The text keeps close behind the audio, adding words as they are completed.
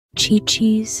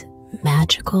Chichi's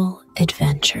magical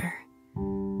adventure,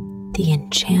 the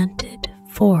Enchanted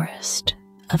Forest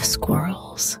of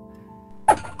Squirrels.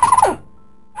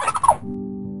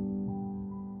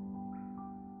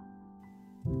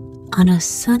 On a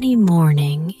sunny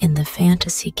morning in the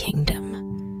fantasy kingdom,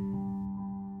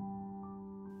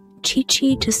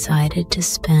 Chichi decided to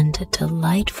spend a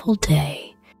delightful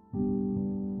day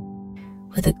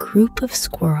with a group of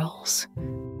squirrels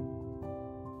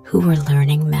who were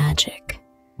learning magic.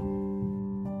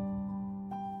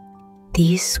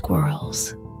 These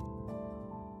squirrels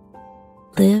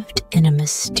lived in a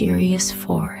mysterious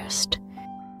forest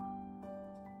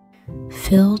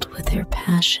filled with their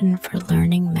passion for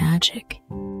learning magic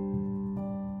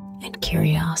and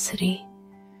curiosity.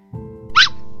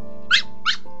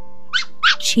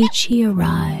 Chichi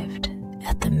arrived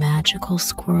at the magical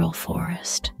squirrel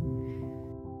forest,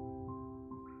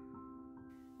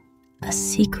 a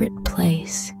secret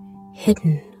place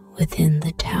hidden within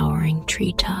the towering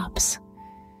treetops.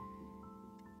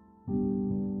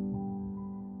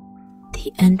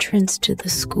 The entrance to the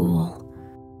school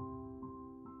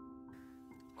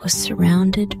was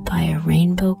surrounded by a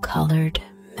rainbow-colored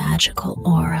magical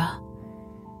aura,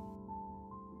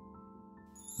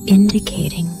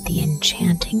 indicating the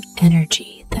enchanting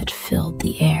energy that filled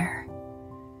the air.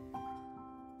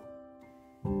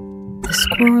 The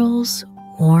squirrels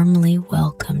warmly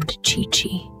welcomed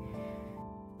Chichi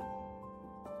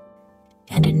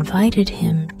and invited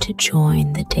him to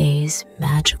join the day's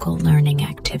magical learning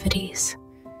activities.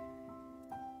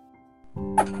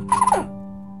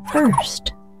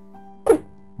 First,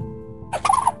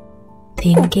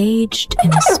 they engaged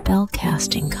in a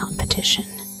spellcasting competition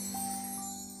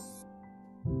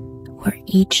where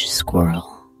each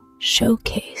squirrel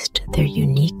showcased their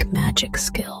unique magic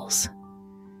skills.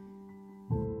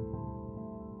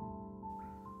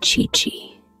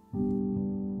 Chichi,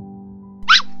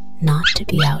 not to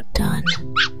be outdone,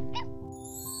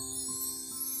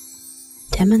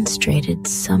 demonstrated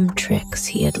some tricks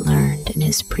he had learned in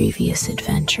his previous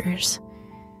adventures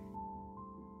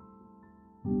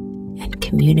and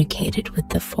communicated with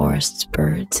the forest's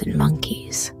birds and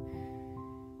monkeys.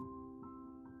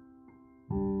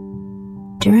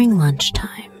 During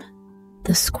lunchtime,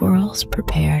 the squirrels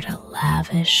prepared a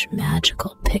lavish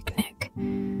magical picnic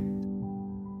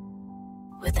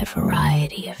with a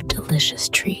variety of delicious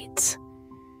treats.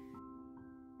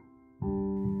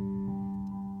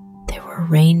 There were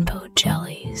rainbow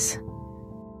jellies,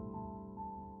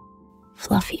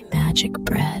 fluffy magic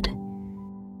bread,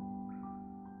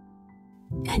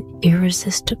 and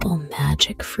irresistible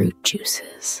magic fruit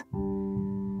juices.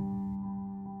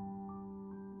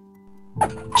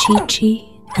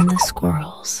 Chichi and the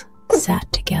squirrels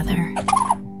sat together,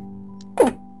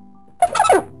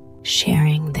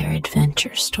 sharing their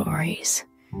adventure stories,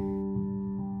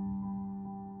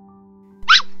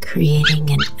 creating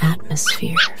an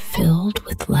atmosphere filled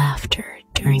with laughter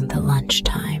during the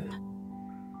lunchtime.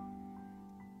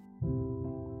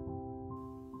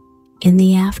 In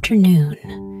the afternoon,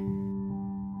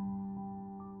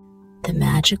 the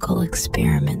magical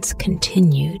experiments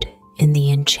continued in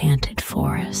the enchanted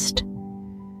forest.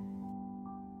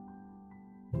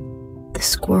 The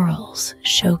squirrels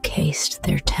showcased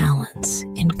their talents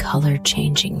in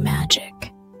color-changing magic.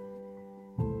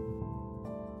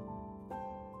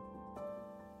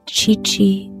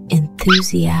 Chichi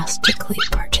enthusiastically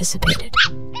participated,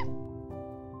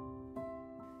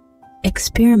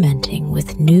 experimenting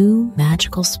with new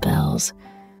magical spells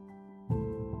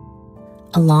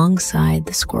alongside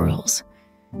the squirrels,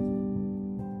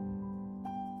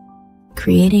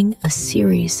 creating a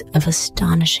series of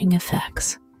astonishing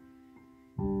effects.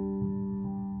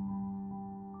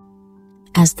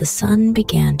 As the sun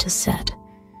began to set,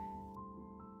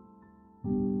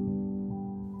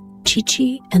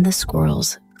 Chichi and the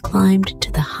squirrels climbed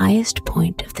to the highest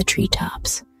point of the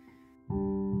treetops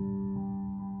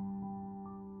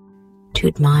to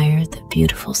admire the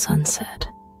beautiful sunset.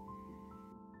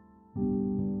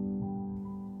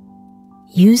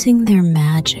 Using their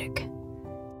magic,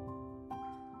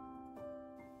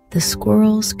 the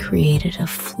squirrels created a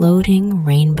floating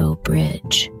rainbow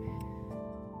bridge,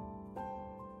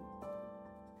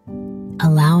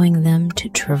 allowing them to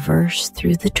traverse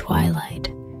through the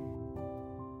twilight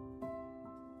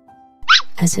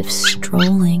as if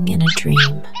strolling in a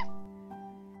dream.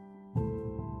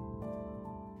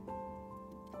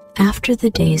 After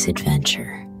the day's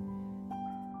adventure,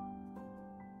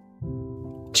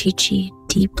 Chichi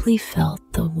deeply felt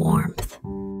the warmth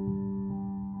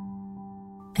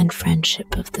and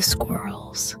friendship of the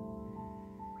squirrels.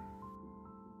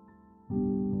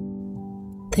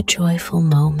 The joyful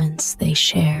moments they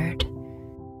shared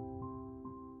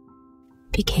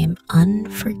became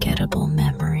unforgettable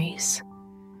memories.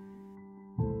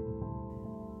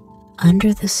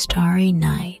 Under the starry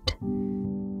night,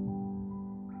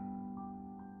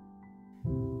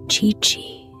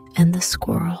 Chichi and the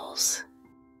squirrels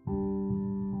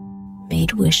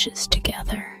made wishes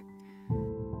together,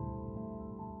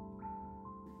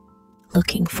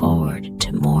 looking forward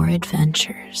to more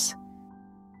adventures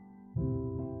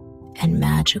and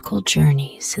magical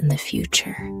journeys in the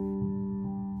future.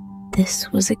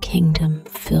 This was a kingdom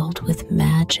filled with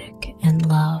magic and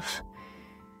love,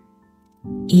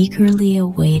 eagerly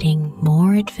awaiting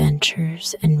more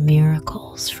adventures and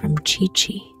miracles from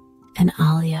Chichi and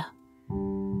Alia.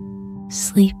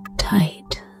 Sleep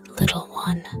tight, little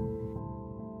one.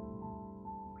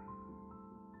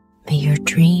 May your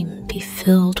dream be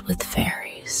filled with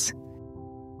fairies.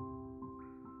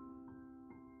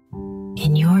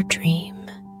 In your dream,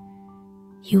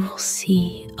 you will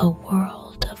see a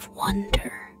world of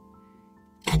wonder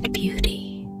and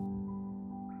beauty.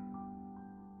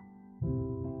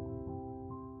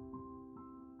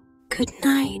 Good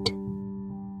night.